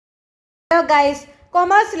Hello guys,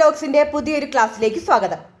 commerce ലോഗ്സിന്റെ പുതിയൊരു ക്ലാസ്സിലേക്ക്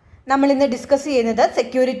സ്വാഗതം. നമ്മൾ ഇന്ന് ഡിസ്കസ് ചെയ്യുന്നത്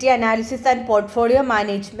സെക്യൂരിറ്റി അനാലിസിസ് ആൻഡ് പോർട്ട്ഫോളിയോ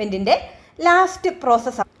മാനേജ്മെന്റിന്റെ ലാസ്റ്റ്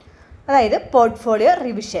പ്രോസസ്സാണ്, അതായത് പോർട്ട്ഫോളിയോ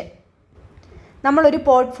റിവിഷൻ. നമ്മളൊരു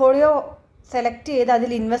പോർട്ട്ഫോളിയോ സെലക്ട് ചെയ്ത്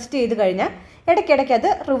അതിൽ ഇൻവെസ്റ്റ് ചെയ്ത് കഴിഞ്ഞാൽ ഇടയ്ക്കിടയ്ക്ക് അത്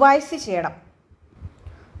റിവൈസ് ചെയ്യണം.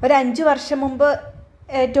 ഒരു 5 വർഷം മുമ്പ്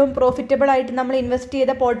ഏറ്റവും പ്രോഫിറ്റബിൾ ആയിട്ട് നമ്മൾ ഇൻവെസ്റ്റ്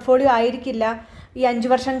ചെയ്ത പോർട്ട്ഫോളിയോ ആയിരിക്കില്ല ഈ 5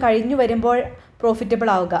 വർഷം കഴിഞ്ഞു വരുമ്പോൾ പ്രോഫിറ്റബിൾ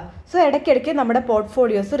ആവുക. സോ ഇടയ്ക്കിടയ്ക്ക് നമ്മുടെ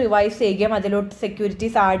പോർട്ട്ഫോളിയോസ് റിവൈസ് ചെയ്യുകയും അതിലോട്ട്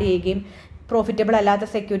സെക്യൂരിറ്റീസ് ആഡ് ചെയ്യുകയും പ്രോഫിറ്റബിൾ അല്ലാത്ത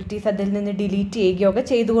സെക്യൂരിറ്റീസ് അതിൽ നിന്ന് ഡിലീറ്റ് ചെയ്യുകയോ ഒക്കെ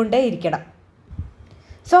ചെയ്തുകൊണ്ടേ ഇരിക്കണം.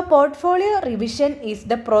 So portfolio revision is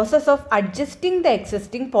the process of adjusting the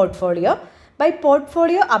existing portfolio by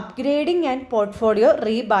portfolio upgrading and portfolio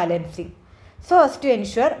rebalancing so as to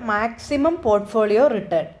ensure maximum portfolio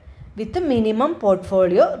return with minimum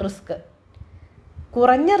portfolio risk.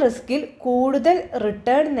 കുറഞ്ഞ റിസ്കിൽ കൂടുതൽ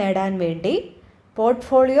return നേടാൻ വേണ്ടി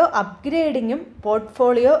portfolio അപ്ഗ്രേഡിങ്ങും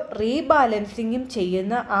portfolio റീബാലൻസിങ്ങും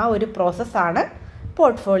ചെയ്യുന്ന ആ ഒരു പ്രോസസ്സാണ്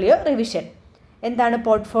portfolio revision. എന്താണ്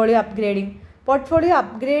portfolio upgrading? Portfolio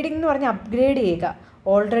upgrading എന്ന് പറഞ്ഞാൽ അപ്ഗ്രേഡ് ചെയ്യുക.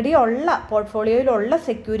 ഓൾറെഡി ഉള്ള പോർട്ട്ഫോളിയോയിലുള്ള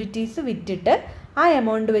സെക്യൂരിറ്റീസ് വിറ്റിട്ട് ആ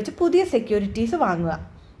എമൗണ്ട് വെച്ച് പുതിയ സെക്യൂരിറ്റീസ് വാങ്ങുക.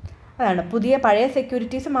 അതാണ് പഴയ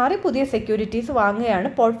സെക്യൂരിറ്റീസ് മാറി പുതിയ സെക്യൂരിറ്റീസ് വാങ്ങുകയാണ്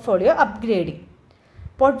portfolio upgrading.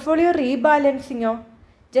 Portfolio റീബാലൻസിങ്ങോ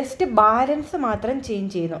just balance മാത്രം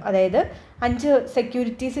ചേഞ്ച് ചെയ്യുന്നു. അതായത് 5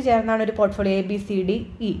 സെക്യൂരിറ്റീസ് ചേർന്നാണ് ഒരു പോർട്ട്ഫോളിയോ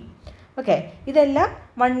ABCDE. ഓക്കെ, ഇതെല്ലാം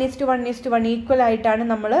 1:1:1 ഈക്വൽ ആയിട്ടാണ്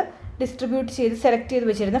നമ്മൾ ഡിസ്ട്രിബ്യൂട്ട് ചെയ്ത് സെലക്ട് ചെയ്ത്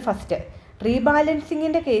വെച്ചിരുന്നത് ഫസ്റ്റ്.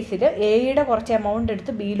 റീബാലൻസിങ്ങിൻ്റെ കേസിൽ എയുടെ കുറച്ച് എമൗണ്ട്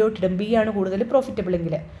എടുത്ത് ബിയിലോട്ടിടും. ബി ആണ് കൂടുതൽ പ്രോഫിറ്റബിൾ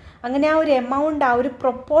എങ്കിൽ അങ്ങനെ ആ ഒരു എമൗണ്ട് ആ ഒരു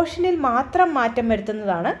പ്രൊപ്പോർഷനിൽ മാത്രം മാറ്റം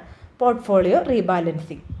വരുത്തുന്നതാണ് പോർട്ട്ഫോളിയോ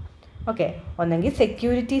റീബാലൻസിങ്. ഓക്കെ, ഒന്നെങ്കിൽ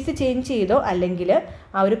സെക്യൂരിറ്റീസ് ചേഞ്ച് ചെയ്തോ അല്ലെങ്കിൽ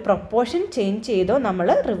ആ ഒരു പ്രൊപ്പോർഷൻ ചേഞ്ച് ചെയ്തോ നമ്മൾ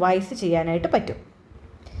റിവൈസ് ചെയ്യാനായിട്ട് പറ്റും.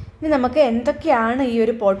 ഇനി നമുക്ക് എന്തൊക്കെയാണ് ഈ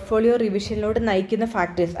ഒരു പോർട്ട്ഫോളിയോ റിവിഷനിലോട്ട് നയിക്കുന്ന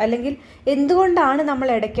ഫാക്ടേഴ്സ്, അല്ലെങ്കിൽ എന്തുകൊണ്ടാണ് നമ്മൾ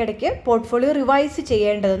ഇടയ്ക്കിടയ്ക്ക് പോർട്ട്ഫോളിയോ റിവൈസ്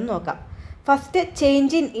ചെയ്യേണ്ടതെന്ന് നോക്കാം. First,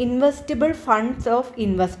 change in investable funds of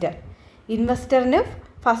investor. ഇൻവെസ്റ്ററിന്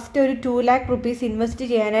first ഒരു 2 lakh rupees ഇൻവെസ്റ്റ്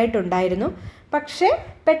ചെയ്യാനായിട്ടുണ്ടായിരുന്നു. പക്ഷേ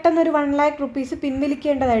പെട്ടെന്നൊരു 1 lakh rupees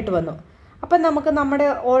പിൻവലിക്കേണ്ടതായിട്ട് വന്നു. അപ്പം നമുക്ക് നമ്മുടെ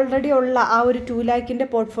ഓൾറെഡി ഉള്ള ആ ഒരു 2 lakhന്റെ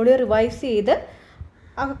പോർട്ട്ഫോളിയോ റിവൈസ് ചെയ്ത്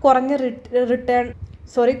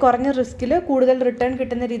കുറഞ്ഞ റിസ്കിൽ കൂടുതൽ റിട്ടേൺ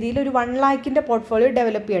കിട്ടുന്ന രീതിയിൽ ഒരു 1 lakhന്റെ പോർട്ട്ഫോളിയോ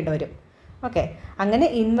ഡെവലപ്പ് ചെയ്യേണ്ടി വരും. ഓക്കെ, അങ്ങനെ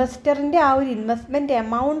ഇൻവെസ്റ്ററിൻ്റെ ആ ഒരു ഇൻവെസ്റ്റ്മെൻറ്റ്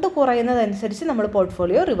എമൗണ്ട് കുറയുന്നതനുസരിച്ച് നമ്മൾ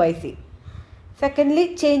പോർട്ട്ഫോളിയോ റിവൈസ് ചെയ്യും. Secondly,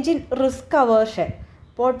 change in risk aversion.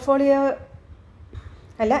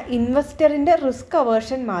 ഇൻവെസ്റ്ററിൻ്റെ risk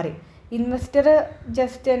aversion മാറി. ഇൻവെസ്റ്റർ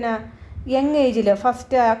ജസ്റ്റ് യങ് ഏജിൽ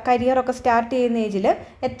ഫസ്റ്റ് കരിയറൊക്കെ സ്റ്റാർട്ട് ചെയ്യുന്ന ഏജിൽ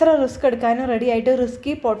എത്ര റിസ്ക് എടുക്കാനും റെഡി ആയിട്ട്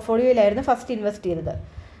റിസ്കി പോർട്ട്ഫോളിയോയിലായിരുന്നു ഫസ്റ്റ് ഇൻവെസ്റ്റ് ചെയ്തത്.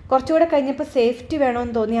 കുറച്ചുകൂടെ കഴിഞ്ഞപ്പോൾ സേഫ്റ്റി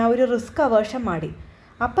വേണമെന്ന് തോന്നി ആ ഒരു റിസ്ക് അവേർഷൻ മാറി.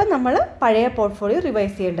 അപ്പം നമ്മൾ പഴയ പോർട്ട്ഫോളിയോ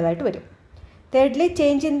റിവൈസ് ചെയ്യേണ്ടതായിട്ട് വരും. Thirdly,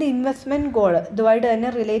 change in the investment goal. ഇതുമായിട്ട്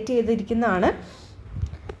തന്നെ റിലേറ്റ് ചെയ്തിരിക്കുന്നതാണ്.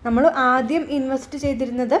 നമ്മൾ ആദ്യം ഇൻവെസ്റ്റ്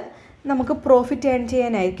ചെയ്തിരുന്നത് നമുക്ക് പ്രോഫിറ്റ് ഏൺ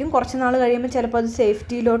ചെയ്യാനായിരിക്കും. കുറച്ച് നാൾ കഴിയുമ്പോൾ ചിലപ്പോൾ അത്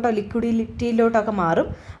സേഫ്റ്റിയിലോട്ടോ ലിക്വിഡിറ്റിയിലോട്ടൊക്കെ മാറും.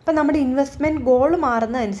 അപ്പം നമ്മുടെ ഇൻവെസ്റ്റ്മെൻറ്റ് ഗോൾ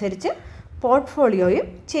മാറുന്നതനുസരിച്ച് പോർട്ട്ഫോളിയോയും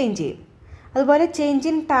ചേഞ്ച് ചെയ്യും. അതുപോലെ ചേഞ്ച്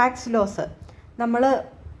ഇൻ ടാക്സ് ലോസ്. നമ്മൾ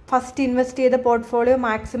ഫസ്റ്റ് ഇൻവെസ്റ്റ് ചെയ്ത പോർട്ട്ഫോളിയോ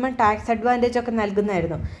മാക്സിമം ടാക്സ് അഡ്വാൻറ്റേജ് ഒക്കെ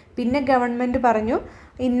നൽകുന്നതായിരുന്നു. പിന്നെ ഗവൺമെൻറ് പറഞ്ഞു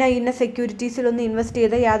ഇന്ന സെക്യൂരിറ്റീസിലൊന്നും ഇൻവെസ്റ്റ്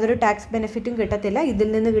ചെയ്താൽ യാതൊരു ടാക്സ് ബെനിഫിറ്റും കിട്ടത്തില്ല, ഇതിൽ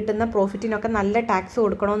നിന്ന് കിട്ടുന്ന പ്രോഫിറ്റിനൊക്കെ നല്ല ടാക്സ്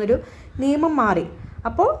കൊടുക്കണമെന്നൊരു നിയമം മാറി.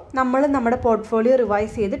 അപ്പോൾ നമ്മൾ നമ്മുടെ പോർട്ട്ഫോളിയോ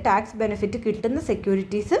റിവൈസ് ചെയ്ത് ടാക്സ് ബെനിഫിറ്റ് കിട്ടുന്ന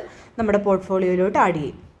സെക്യൂരിറ്റീസ് നമ്മുടെ പോർട്ട്ഫോളിയോയിലോട്ട് ആഡ്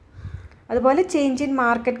ചെയ്യും. അതുപോലെ ചേഞ്ച് ഇൻ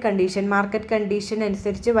മാർക്കറ്റ് കണ്ടീഷൻ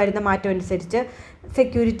അനുസരിച്ച് വരുന്ന മാറ്റം അനുസരിച്ച്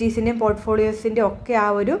സെക്യൂരിറ്റീസിൻ്റെയും പോർട്ട്ഫോളിയോസിൻ്റെ ഒക്കെ ആ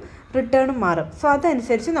ഒരു റിട്ടേണും മാറും. സോ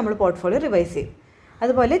അതനുസരിച്ച് നമ്മൾ പോർട്ട്ഫോളിയോ റിവൈസ് ചെയ്യും.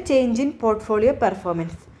 അതുപോലെ ചേഞ്ച് ഇൻ പോർട്ട്ഫോളിയോ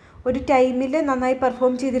പെർഫോമൻസ്. ഒരു ടൈമിൽ നന്നായി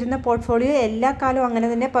പെർഫോം ചെയ്തിരുന്ന പോർട്ട്ഫോളിയോ എല്ലാ കാലവും അങ്ങനെ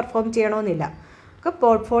തന്നെ പെർഫോം ചെയ്യണമെന്നില്ല. ഒക്കെ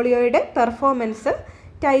പോർട്ട്ഫോളിയോയുടെ പെർഫോമൻസ്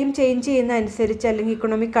ടൈം ചേഞ്ച് ചെയ്യുന്ന അനുസരിച്ച് അല്ലെങ്കിൽ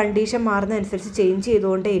ഇക്കണോമിക് കണ്ടീഷൻ മാറുന്ന അനുസരിച്ച് ചേഞ്ച്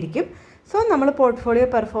ചെയ്തുകൊണ്ടേയിരിക്കും. സോ നമ്മൾ പോർട്ട്ഫോളിയോ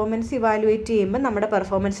പെർഫോമൻസ് ഇവാലുവേറ്റ് ചെയ്യുമ്പോൾ നമ്മുടെ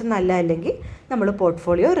പെർഫോമൻസ് നല്ല അല്ലെങ്കിൽ നമ്മൾ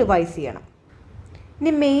പോർട്ട്ഫോളിയോ റിവൈസ് ചെയ്യണം.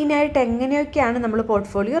 ഇനി മെയിനായിട്ട് എങ്ങനെയൊക്കെയാണ് നമ്മൾ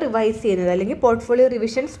പോർട്ട്ഫോളിയോ റിവൈസ് ചെയ്യുന്നത്, അല്ലെങ്കിൽ പോർട്ട്ഫോളിയോ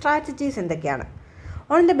റിവിഷൻ സ്ട്രാറ്റജീസ് എന്തൊക്കെയാണ്?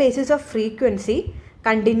 On the basis of frequency,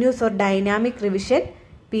 continuous or dynamic revision,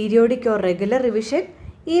 periodic or regular revision,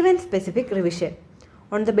 event specific revision.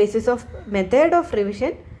 On the basis of method of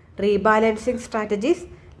revision, rebalancing strategies,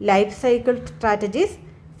 life cycle strategies,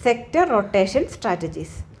 sector rotation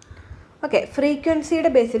strategies. Okay, ഫ്രീക്വൻസിയുടെ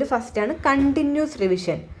ബേസിൽ ഫസ്റ്റാണ് continuous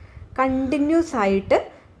revision. Continuous ആയിട്ട്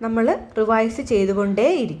നമ്മൾ revise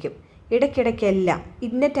ചെയ്തുകൊണ്ടേയിരിക്കും. ഇടയ്ക്കിടയ്ക്കെല്ലാം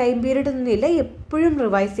ഇന്ന time period ഒന്നുമില്ല, എപ്പോഴും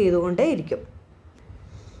revise ചെയ്തുകൊണ്ടേയിരിക്കും.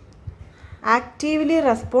 Actively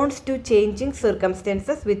response to changing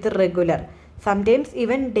circumstances with regular, sometimes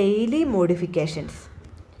even daily modifications.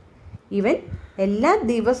 Even എല്ലാ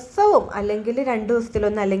ദിവസവും അല്ലെങ്കിൽ 2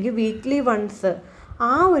 ദിവസത്തിലൊന്ന് അല്ലെങ്കിൽ വീക്ക്ലി വൺസ്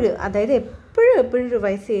അതായത് എപ്പോഴും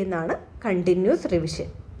റിവൈസ് ചെയ്യുന്നതാണ് കണ്ടിന്യൂസ് റിവിഷൻ.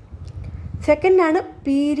 സെക്കൻഡാണ്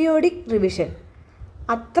periodic revision.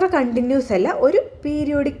 അത്ര കണ്ടിന്യൂസ് അല്ല, ഒരു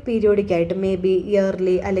പീരിയോഡിക് ആയിട്ട് മേ ബി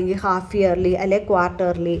ഇയർലി അല്ലെങ്കിൽ ഹാഫ് ഇയർലി അല്ലെങ്കിൽ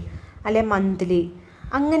ക്വാർട്ടർലി അല്ലെങ്കിൽ മന്ത്ലി,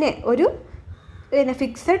 അങ്ങനെ ഒരു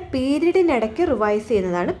ഫിക്സഡ് പീരീഡിനിടയ്ക്ക് റിവൈസ്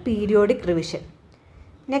ചെയ്യുന്നതാണ് periodic revision.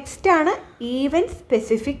 നെക്സ്റ്റാണ് event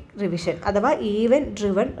specific revision അഥവാ ഈവൻറ്റ്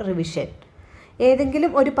ഡ്രിവൺ റിവിഷൻ.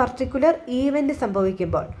 ഏതെങ്കിലും ഒരു പർട്ടിക്കുലർ ഈവൻറ്റ്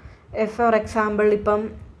സംഭവിക്കുമ്പോൾ, ഫോർ എക്സാമ്പിൾ ഇപ്പം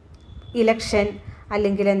ഇലക്ഷൻ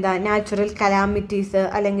അല്ലെങ്കിൽ നാച്ചുറൽ കലാമിറ്റീസ്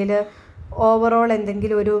അല്ലെങ്കിൽ ഓവറോൾ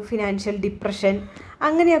എന്തെങ്കിലും ഒരു ഫിനാൻഷ്യൽ ഡിപ്രഷൻ,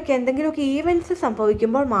 അങ്ങനെയൊക്കെ എന്തെങ്കിലുമൊക്കെ ഈവൻറ്റ്സ്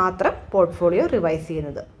സംഭവിക്കുമ്പോൾ മാത്രം പോർട്ട്ഫോളിയോ റിവൈസ്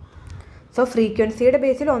ചെയ്യുന്നത്. സോ ഫ്രീക്വൻസിയുടെ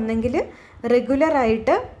ബേസിൽ ഒന്നെങ്കിൽ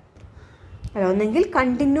റെഗുലറായിട്ട് ഒന്നെങ്കിൽ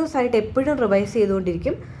കണ്ടിന്യൂസ് ആയിട്ട് എപ്പോഴും റിവൈസ്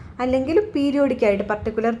ചെയ്തുകൊണ്ടിരിക്കും, അല്ലെങ്കിൽ പീരിയോഡിക്കായിട്ട്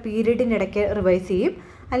പർട്ടിക്കുലർ പീരീഡിനിടയ്ക്ക് റിവൈസ് ചെയ്യും,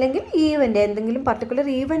 അല്ലെങ്കിൽ എന്തെങ്കിലും പർട്ടിക്കുലർ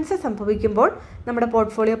ഈവൻറ്റ്സ് സംഭവിക്കുമ്പോൾ നമ്മുടെ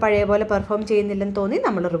പോർട്ട്ഫോളിയോ പഴയ പോലെ പെർഫോം ചെയ്യുന്നില്ലെന്ന് തോന്നി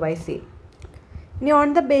നമ്മൾ റിവൈസ് ചെയ്യും. ഇനി on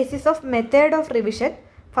the basis of method of revision,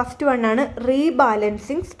 first one ആണ്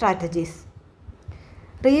റീബാലൻസിങ് സ്ട്രാറ്റജീസ്.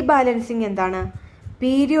 റീബാലൻസിങ് എന്താണ്?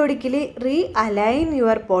 Periodically align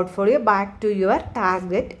your portfolio back to your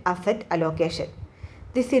target asset allocation.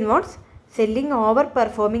 This involves selling over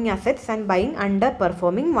performing assets and buying under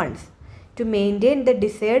performing once to maintain the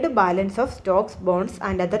desired balance of Stokes, bonds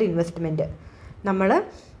and other investment. നമ്മൾ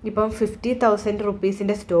ഇപ്പം 50,000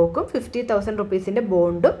 റുപ്പീസിൻ്റെ സ്റ്റോക്കും 50,000 റുപ്പീസിൻ്റെ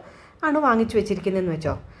ബോണ്ടും ആണ് വാങ്ങിച്ചു വെച്ചിരിക്കുന്നതെന്ന്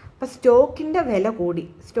വെച്ചോ. അപ്പോൾ സ്റ്റോക്കിൻ്റെ വില കൂടി,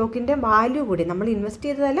 സ്റ്റോക്കിൻ്റെ വാല്യൂ കൂടി, നമ്മൾ ഇൻവെസ്റ്റ്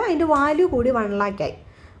ചെയ്തതല്ല അതിൻ്റെ വാല്യൂ കൂടി 1 lakh ആയി.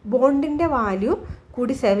 ബോണ്ടിൻ്റെ വാല്യൂ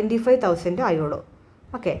കൂടി 75,000 ആയുള്ളൂ.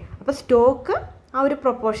 ഓക്കെ, അപ്പോൾ സ്റ്റോക്ക് ആ ഒരു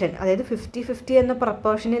പ്രൊപ്പോർഷൻ, അതായത് 50-50 എന്ന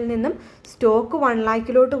പ്രൊപ്പോർഷനിൽ നിന്നും സ്റ്റോക്ക് 1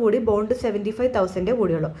 lakhലോട്ട് കൂടി ബോണ്ട് 75,000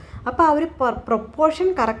 കൂടിയുള്ളൂ. അപ്പോൾ ആ ഒരു പ്രൊപ്പോർഷൻ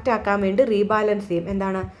കറക്റ്റ് ആക്കാൻ വേണ്ടി റീബാലൻസ് ചെയ്യും.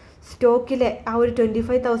 എന്താണ്? സ്റ്റോക്കിലെ ആ ഒരു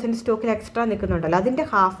 25,000 സ്റ്റോക്കിൽ എക്സ്ട്രാ നിൽക്കുന്നുണ്ടല്ലോ, അതിൻ്റെ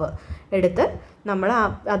ഹാഫ് എടുത്ത് നമ്മൾ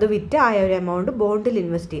അത് വിറ്റ് ആയ ഒരു എമൗണ്ട് ബോണ്ടിൽ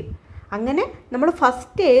ഇൻവെസ്റ്റ് ചെയ്യും. അങ്ങനെ നമ്മൾ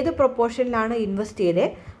ഫസ്റ്റ് ഏത് പ്രൊപ്പോർഷനിലാണ് ഇൻവെസ്റ്റ് ചെയ്തത്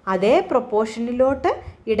അതേ പ്രൊപ്പോർഷനിലോട്ട്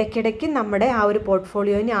ഇടയ്ക്കിടയ്ക്ക് നമ്മുടെ ആ ഒരു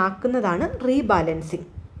പോർട്ട്ഫോളിയോനെ ആക്കുന്നതാണ് റീബാലൻസിങ്.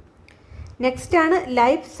 നെക്സ്റ്റ് ആണ്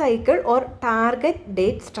life cycle or target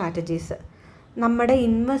date strategies. നമ്മുടെ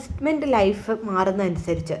ഇൻവെസ്റ്റ്മെൻറ്റ് ലൈഫ്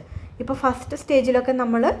മാറുന്നതനുസരിച്ച്, ഇപ്പോൾ ഫസ്റ്റ് സ്റ്റേജിലൊക്കെ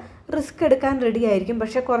നമ്മൾ റിസ്ക് എടുക്കാൻ റെഡി ആയിരിക്കും,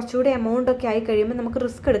 പക്ഷേ കുറച്ചുകൂടി എമൗണ്ടൊക്കെ ആയി കഴിയുമ്പോൾ നമുക്ക്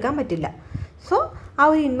റിസ്ക് എടുക്കാൻ പറ്റില്ല. സോ ആ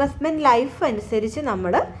ഒരു ഇൻവെസ്റ്റ്മെൻറ്റ് ലൈഫ് അനുസരിച്ച്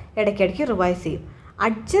നമ്മൾ ഇടയ്ക്കിടയ്ക്ക് റിവൈസ് ചെയ്യും.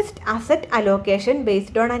 Adjust asset allocation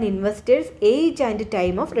based on an investors age and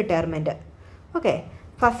time of retirement. Okay,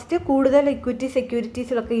 first കൂടുതൽ ഇക്വിറ്റി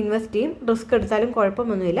സെക്യൂരിറ്റീസിലൊക്കെ ഇൻവെസ്റ്റ് ചെയ്യും, റിസ്ക് എടുത്താലും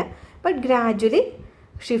കുഴപ്പമൊന്നുമില്ല. But gradually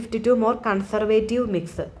shift to more conservative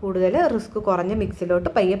mix, കൂടുതൽ റിസ്ക് കുറഞ്ഞ മിക്സിലോട്ട്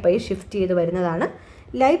പയ്യെ ഷിഫ്റ്റ് ചെയ്ത് വരുന്നതാണ്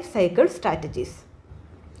ലൈഫ് സൈക്കിൾ സ്ട്രാറ്റജീസ്.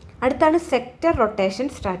 അടുത്താണ് സെക്ടർ റൊട്ടേഷൻ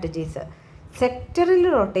സ്ട്രാറ്റജീസ്. സെക്ടറിൽ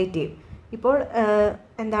റൊട്ടേറ്റ് ചെയ്യും. ഇപ്പോൾ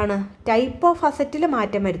ടൈപ്പ് ഓഫ് അസറ്റിൽ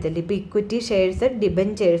മാറ്റം വരുത്തില്ല. ഇപ്പോൾ ഇക്വിറ്റി, ഷെയർസ്,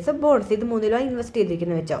 ഡിബഞ്ചേഴ്സ്, ബോൺസ്, ഇത് 3ലും ഇൻവെസ്റ്റ്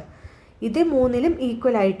ചെയ്തിരിക്കുന്നത് വെച്ചോ. ഇത് 3ലും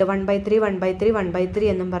ഈക്വലായിട്ട് 1/3 1/3 1/3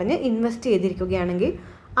 എന്നും പറഞ്ഞ് ഇൻവെസ്റ്റ് ചെയ്തിരിക്കുകയാണെങ്കിൽ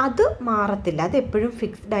അത് മാറത്തില്ല, അത് എപ്പോഴും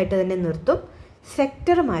ഫിക്സ്ഡ് ആയിട്ട് തന്നെ നിർത്തും.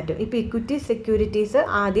 സെക്ടർ മാറ്റും. ഇപ്പോൾ ഇക്വിറ്റി സെക്യൂരിറ്റീസ്,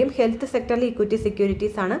 ആദ്യം ഹെൽത്ത് സെക്ടറിൽ ഇക്വിറ്റി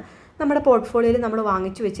സെക്യൂരിറ്റീസ് ആണ് നമ്മുടെ പോർട്ട്ഫോളിയോയിൽ നമ്മൾ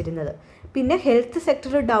വാങ്ങിച്ചു വെച്ചിരുന്നത്. പിന്നെ ഹെൽത്ത്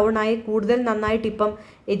സെക്ടർ ഡൗൺ ആയി കൂടുതൽ നന്നായിട്ട് ഇപ്പം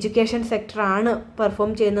എഡ്യൂക്കേഷൻ സെക്ടറാണ്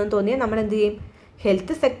പെർഫോം ചെയ്യുന്നതെന്ന് തോന്നിയാൽ നമ്മൾ എന്ത് ചെയ്യും?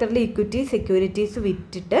 ഹെൽത്ത് സെക്ടറിൽ ഇക്വിറ്റി സെക്യൂരിറ്റീസ്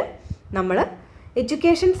വിറ്റിട്ട് നമ്മൾ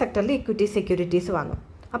എഡ്യൂക്കേഷൻ സെക്ടറിൽ ഇക്വിറ്റി സെക്യൂരിറ്റീസ് വാങ്ങും.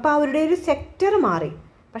 അപ്പോൾ അവരുടെ ഒരു സെക്ടർ മാറി,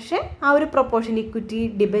 പക്ഷേ ആ ഒരു പ്രൊപ്പോർഷൻ ഇക്വിറ്റി,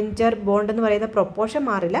 ഡിബഞ്ചർ, ബോണ്ട് എന്ന് പറയുന്ന പ്രൊപ്പോർഷൻ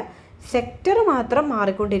മാറില്ല, സെക്ടർ മാത്രം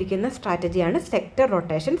മാറിക്കൊണ്ടിരിക്കുന്ന സ്ട്രാറ്റജിയാണ് sector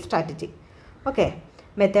rotation strategy. Okay,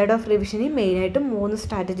 method of റിവിഷനിൽ മെയിനായിട്ടും 3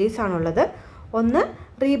 സ്ട്രാറ്റജീസ് ആണുള്ളത്. ഒന്ന്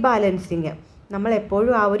റീബാലൻസിങ്, നമ്മൾ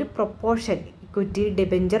എപ്പോഴും ആ ഒരു പ്രൊപ്പോർഷൻ ഇക്വിറ്റി,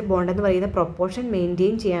 ഡിബഞ്ചർ, ബോണ്ട് എന്ന് പറയുന്ന പ്രൊപ്പോർഷൻ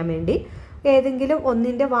മെയിൻറ്റെയിൻ ചെയ്യാൻ വേണ്ടി ഏതെങ്കിലും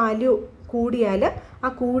ഒന്നിൻ്റെ വാല്യൂ കൂടിയാൽ ആ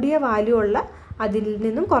കൂടിയ വാല്യൂ ഉള്ള അതിൽ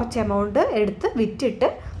നിന്നും കുറച്ച് എമൗണ്ട് എടുത്ത് വിറ്റിട്ട്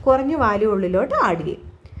കുറഞ്ഞ വാല്യൂ ഉള്ളിലോട്ട് ആഡ് ചെയ്യും.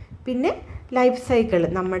 പിന്നെ ലൈഫ് സൈക്കിൾ,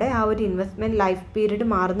 നമ്മുടെ ആ ഒരു ഇൻവെസ്റ്റ്മെൻറ്റ് ലൈഫ് പീരീഡ്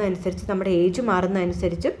മാറുന്നതനുസരിച്ച്, നമ്മുടെ ഏജ്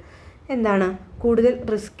മാറുന്നതനുസരിച്ചും കൂടുതൽ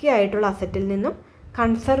റിസ്ക്കി ആയിട്ടുള്ള അസറ്റിൽ നിന്നും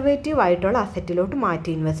കൺസർവേറ്റീവ് ആയിട്ടുള്ള അസറ്റിലോട്ട്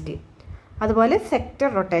മാറ്റി ഇൻവെസ്റ്റ് ചെയ്യും. അതുപോലെ സെക്ടർ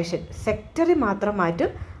റൊട്ടേഷൻ, സെക്ടറിൽ മാത്രം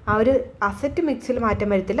മാറ്റും, ആ ഒരു അസറ്റ് മിക്സിൽ മാറ്റം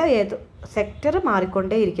വരുത്തില്ല, ഏത് സെക്ടർ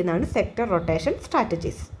മാറിക്കൊണ്ടേ ഇരിക്കുന്നതാണ് സെക്ടർ റൊട്ടേഷൻ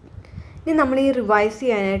സ്ട്രാറ്റജീസ്. ഇനി നമ്മൾ ഈ റിവൈസ്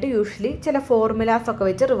ചെയ്യാനായിട്ട് യൂഷ്വലി ചില ഫോർമുലാസൊക്കെ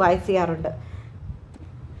വെച്ച് റിവൈസ് ചെയ്യാറുണ്ട്.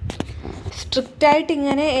 സ്ട്രിക്റ്റായിട്ട്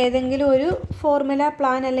ഇങ്ങനെ ഏതെങ്കിലും ഒരു ഫോർമുല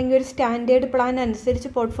പ്ലാൻ അല്ലെങ്കിൽ ഒരു സ്റ്റാൻഡേർഡ് പ്ലാൻ അനുസരിച്ച്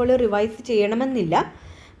പോർട്ട്ഫോളിയോ റിവൈസ് ചെയ്യണമെന്നില്ല.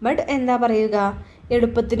 ബട്ട്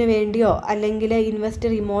എളുപ്പത്തിന് വേണ്ടിയോ അല്ലെങ്കിൽ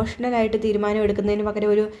ഇൻവെസ്റ്റർ ഇമോഷണലായിട്ട് തീരുമാനം എടുക്കുന്നതിന് പകരം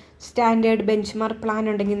ഒരു സ്റ്റാൻഡേർഡ് ബെഞ്ച് മാർക്ക് പ്ലാൻ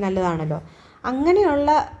ഉണ്ടെങ്കിൽ നല്ലതാണല്ലോ. അങ്ങനെയുള്ള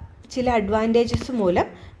ചില അഡ്വാൻറ്റേജസ് മൂലം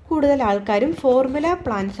കൂടുതൽ ആൾക്കാരും ഫോർമുല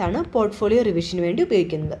പ്ലാൻസ് ആണ് പോർട്ട്ഫോളിയോ റിവിഷന് വേണ്ടി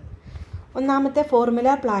ഉപയോഗിക്കുന്നത്. ഒന്നാമത്തെ ഫോർമുല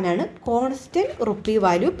പ്ലാനാണ് constant rupee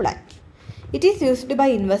value plan. It is used by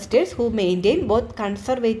investors who maintain both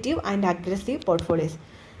conservative and aggressive portfolios.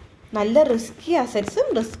 നല്ല റിസ്കി അസറ്റ്സും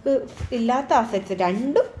റിസ്ക് ഇല്ലാത്ത അസറ്റ്സ്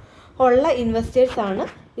രണ്ടും ഉള്ള ഇൻവെസ്റ്റേഴ്സാണ്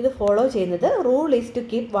ഇത് ഫോളോ ചെയ്യുന്നത്. Rule is to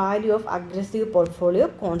keep value of aggressive portfolio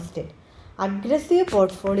constant. Aggressive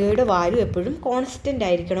പോർട്ട്ഫോളിയോയുടെ value എപ്പോഴും constant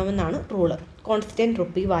ആയിരിക്കണമെന്നാണ് rule, constant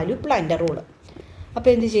rupee value പ്ലാൻ്റെ rule. അപ്പോൾ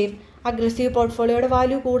എന്ത് ചെയ്യും? Aggressive പോർട്ട്ഫോളിയോയുടെ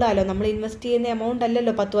value കൂടാലോ. നമ്മൾ ഇൻവെസ്റ്റ് ചെയ്യുന്ന എമൗണ്ട്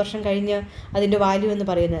അല്ലല്ലോ 10 വർഷം കഴിഞ്ഞ് അതിൻ്റെ വാല്യൂ എന്ന്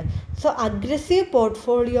പറയുന്നത്. സോ അഗ്രസീവ്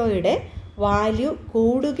പോർട്ട്ഫോളിയോയുടെ വാല്യൂ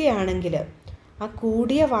കൂടുകയാണെങ്കിൽ ആ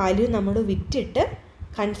കൂടിയ വാല്യൂ നമ്മൾ വിറ്റിട്ട്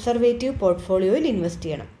കൺസർവേറ്റീവ് പോർട്ട്ഫോളിയോയിൽ ഇൻവെസ്റ്റ്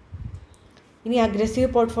ചെയ്യണം. ഇനി അഗ്രസീവ്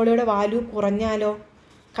പോർട്ട്ഫോളിയോയുടെ വാല്യൂ കുറഞ്ഞാലോ?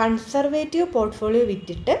 കൺസർവേറ്റീവ് പോർട്ട്ഫോളിയോ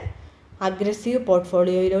വിറ്റിട്ട് അഗ്രസീവ്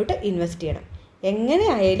പോർട്ട്ഫോളിയോയിലോട്ട് ഇൻവെസ്റ്റ് ചെയ്യണം.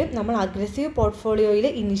 എങ്ങനെയായാലും നമ്മൾ അഗ്രസീവ് പോർട്ട്ഫോളിയോയിൽ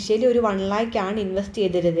ഇനിഷ്യലി ഒരു 1 lakh ആണ് ഇൻവെസ്റ്റ്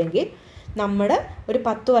ചെയ്തിരുന്നതെങ്കിൽ നമ്മുടെ ഒരു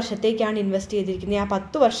 10 വർഷത്തേക്കാണ് ഇൻവെസ്റ്റ് ചെയ്തിരിക്കുന്നത്. ആ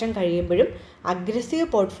 10 വർഷം കഴിയുമ്പോഴും അഗ്രസീവ്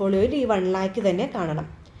പോർട്ട്ഫോളിയോയിൽ ഈ 1 lakh തന്നെ കാണണം.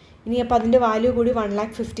 ഇനി അപ്പോൾ അതിൻ്റെ വാല്യൂ കൂടി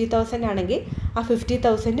 1,50,000 ആണെങ്കിൽ ആ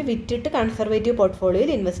 50,000 വിറ്റിട്ട് കൺസർവേറ്റീവ്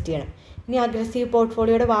പോർട്ട്ഫോളിയോയിൽ ഇൻവെസ്റ്റ് ചെയ്യണം. ഇനി അഗ്രസീവ്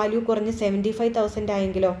പോർട്ട്ഫോളിയോയുടെ വാല്യൂ കുറഞ്ഞ് 75,000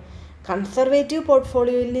 ആയെങ്കിലോ കൺസർവേറ്റീവ്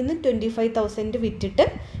പോർട്ട്ഫോളിയോയിൽ നിന്ന് 25,000 വിറ്റിട്ട്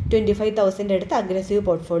 25,000 എടുത്ത് അഗ്രസീവ്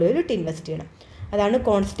പോർട്ട്ഫോളിയോയിലിട്ട് ഇൻവെസ്റ്റ് ചെയ്യണം. അതാണ്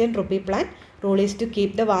constant rupee plan. Rule is to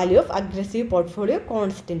keep the value of aggressive portfolio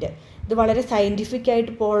constant. ഇത് വളരെ സയൻറ്റിഫിക്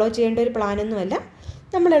ആയിട്ട് ഫോളോ ചെയ്യേണ്ട ഒരു പ്ലാനൊന്നുമല്ല,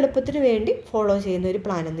 നമ്മൾ എളുപ്പത്തിന് വേണ്ടി ഫോളോ ചെയ്യുന്ന ഒരു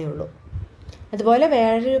പ്ലാൻ എന്നേ ഉള്ളൂ. അതുപോലെ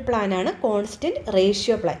വേറൊരു പ്ലാനാണ് constant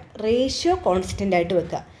ratio plan. Ratio constant ആയിട്ട്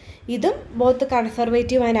വെക്കുക. ഇതും both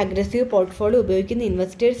conservative and aggressive portfolio ഉപയോഗിക്കുന്ന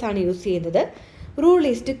ഇൻവെസ്റ്റേഴ്സാണ് യൂസ് ചെയ്യുന്നത്. Rule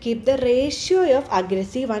is to keep the ratio of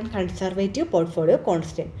aggressive and conservative portfolio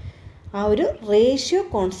constant. ആ ഒരു റേഷ്യോ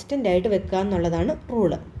കോൺസ്റ്റൻ്റ് ആയിട്ട് വെക്കുക എന്നുള്ളതാണ്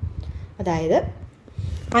റൂള്. അതായത്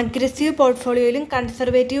അഗ്രസീവ് പോർട്ട്ഫോളിയോയിലും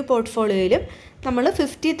കൺസർവേറ്റീവ് പോർട്ട്ഫോളിയോയിലും നമ്മൾ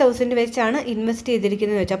 50,000 വെച്ചാണ് ഇൻവെസ്റ്റ്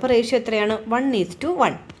ചെയ്തിരിക്കുന്നത് വെച്ചാൽ അപ്പോൾ റേഷ്യോ എത്രയാണ്?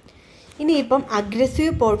 1:1. ഇനിയിപ്പം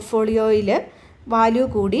അഗ്രസീവ് പോർട്ട്ഫോളിയോയിൽ വാല്യൂ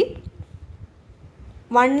കൂടി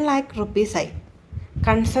 1 lakh rupees ആയി.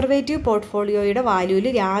 കൺസർവേറ്റീവ് പോർട്ട്ഫോളിയോയുടെ വാല്യൂവിൽ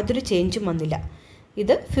യാതൊരു ചേഞ്ചും വന്നില്ല.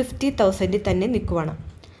 ഇത് 50,000 തന്നെ നിൽക്കുവാണ്.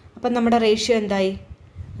 അപ്പം നമ്മുടെ റേഷ്യോ എന്തായി?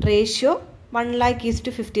 റേഷ്യോ 1 lakh ഈസ്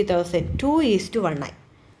ടു 50,000 2:1 ആയി.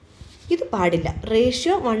 ഇത് പാടില്ല.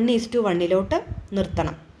 റേഷ്യോ 1:1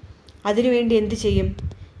 നിർത്തണം. അതിനുവേണ്ടി എന്ത് ചെയ്യും?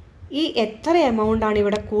 ഈ എത്ര എമൗണ്ടാണ്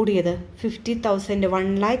ഇവിടെ കൂടിയത്? 50,000.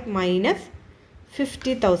 1 lakh മൈനസ്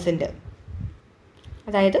 50,000,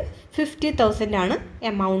 അതായത് 50,000 ആണ്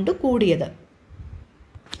എമൗണ്ട് കൂടിയത്.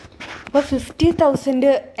 അപ്പോൾ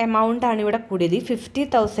 50,000 എമൗണ്ടാണ് ഇവിടെ കൂടിയത്. ഈ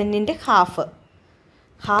 50,000ൻ്റെ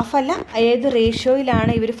ഹാഫല്ല, ഏത്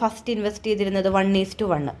റേഷ്യോയിലാണ് ഇവർ ഫസ്റ്റ് ഇൻവെസ്റ്റ് ചെയ്തിരുന്നത്?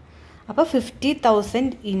 1:1. അപ്പോൾ 50,000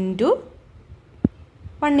 ഇൻറ്റു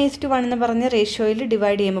 1:1 എന്ന് പറഞ്ഞ റേഷ്യോയിൽ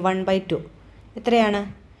ഡിവൈഡ് ചെയ്യുമ്പോൾ 1/2 എത്രയാണ്?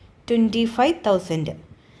 25,000.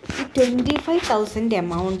 ഈ 25,000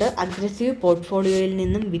 എമൗണ്ട് അഗ്രസീവ് പോർട്ട്ഫോളിയോയിൽ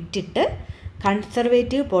നിന്നും വിറ്റിട്ട്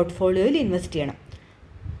കൺസർവേറ്റീവ് പോർട്ട്ഫോളിയോയിൽ ഇൻവെസ്റ്റ് ചെയ്യണം.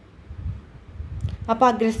 അപ്പോൾ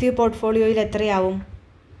അഗ്രസീവ് പോർട്ട്ഫോളിയോയിൽ എത്രയാവും?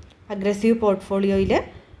 അഗ്രസീവ് പോർട്ട്ഫോളിയോയിൽ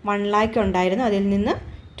 1 lakh ഉണ്ടായിരുന്നു, അതിൽ നിന്ന്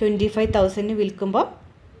 25,000 വിൽക്കുമ്പോൾ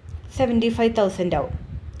 75,000 ആവും.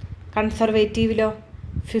 കൺസർവേറ്റീവിലോ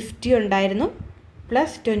 50 ഉണ്ടായിരുന്നു,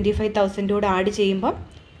 പ്ലസ് 25,000 കൂടെ ആഡ് ചെയ്യുമ്പോൾ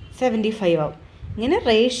 75 ആവും. ഇങ്ങനെ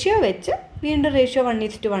റേഷ്യോ വെച്ച് വീണ്ടും റേഷ്യോ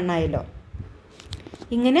 1:1 ആയല്ലോ.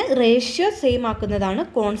 ഇങ്ങനെ ratio same ആക്കുന്നതാണ്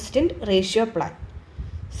constant ratio plan.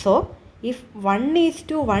 So if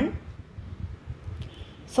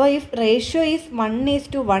ratio is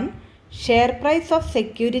 1:1, share price of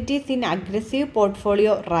securities in aggressive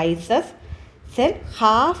portfolio rises, sell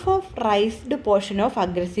half of raised portion of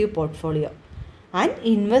aggressive portfolio and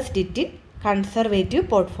invest it in conservative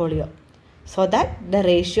portfolio so that the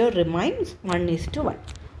ratio remains 1:1.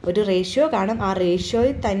 ഒരു ratio കാണും, ആ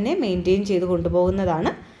റേഷ്യോയിൽ തന്നെ maintain ചെയ്ത്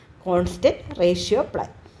കൊണ്ടുപോകുന്നതാണ് constant ratio plan.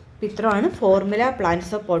 അപ്പോൾ ഇത്രയാണ് formula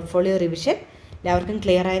plans of portfolio revision. എല്ലാവർക്കും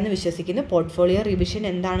clear ആയെന്ന് വിശ്വസിക്കുന്നു. പോർട്ട്ഫോളിയോ റിവിഷൻ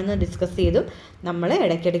എന്താണെന്ന് ഡിസ്കസ് ചെയ്തു. നമ്മൾ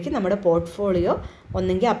ഇടയ്ക്കിടയ്ക്ക് നമ്മുടെ പോർട്ട്ഫോളിയോ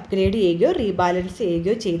ഒന്നെങ്കിൽ അപ്ഗ്രേഡ് ചെയ്യുകയോ റീബാലൻസ്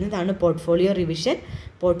ചെയ്യുകയോ ചെയ്യുന്നതാണ് പോർട്ട്ഫോളിയോ റിവിഷൻ.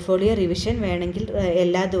 പോർട്ട്ഫോളിയോ റിവിഷൻ വേണമെങ്കിൽ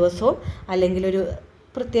എല്ലാ ദിവസവും അല്ലെങ്കിൽ ഒരു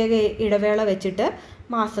പ്രത്യേക ഇടവേള വെച്ചിട്ട്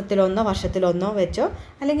മാസത്തിലൊന്നോ വർഷത്തിലൊന്നോ വെച്ചോ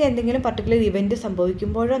അല്ലെങ്കിൽ എന്തെങ്കിലും പർട്ടിക്കുലർ ഇവൻറ്റ്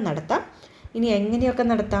സംഭവിക്കുമ്പോഴോ നടത്താം. ഇനി എങ്ങനെയൊക്കെ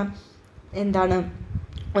നടത്താം?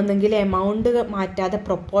 ഒന്നെങ്കിൽ എമൗണ്ട് മാറ്റാതെ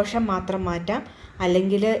പ്രൊപ്പോർഷൻ മാത്രം മാറ്റാം,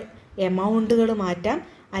 അല്ലെങ്കിൽ എമൗണ്ടുകൾ മാറ്റാം,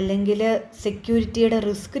 അല്ലെങ്കിൽ സെക്യൂരിറ്റിയുടെ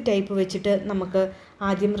റിസ്ക് ടൈപ്പ് വെച്ചിട്ട് നമുക്ക്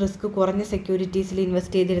ആദ്യം റിസ്ക് കുറഞ്ഞ സെക്യൂരിറ്റീസിൽ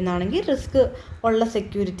ഇൻവെസ്റ്റ് ചെയ്തിരുന്നാണെങ്കിൽ റിസ്ക് ഉള്ള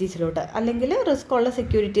സെക്യൂരിറ്റീസിലോട്ട്, അല്ലെങ്കിൽ റിസ്ക് ഉള്ള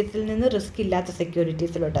സെക്യൂരിറ്റീസിൽ നിന്ന് റിസ്ക് ഇല്ലാത്ത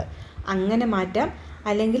സെക്യൂരിറ്റീസിലോട്ട് അങ്ങനെ മാറ്റാം.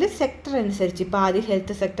 അല്ലെങ്കിൽ സെക്ടർ അനുസരിച്ച് ഇപ്പോൾ ആദ്യം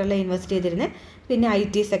ഹെൽത്ത് സെക്ടറിൽ ഇൻവെസ്റ്റ് ചെയ്തിരുന്നത് പിന്നെ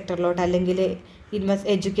IT സെക്ടറിലോട്ട് അല്ലെങ്കിൽ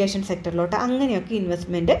എഡ്യൂക്കേഷൻ സെക്ടറിലോട്ട് അങ്ങനെയൊക്കെ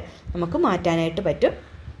ഇൻവെസ്റ്റ്മെൻറ്റ് നമുക്ക് മാറ്റാനായിട്ട് പറ്റും.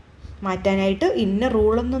 മാറ്റാനായിട്ട് ഇന്ന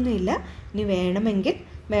റൂളൊന്നൊന്നുമില്ല. ഇനി വേണമെങ്കിൽ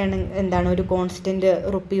ഒരു constant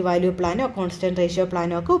rupee value പ്ലാനോ constant ratio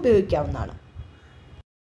പ്ലാനോ ഒക്കെ ഉപയോഗിക്കാവുന്നതാണ്.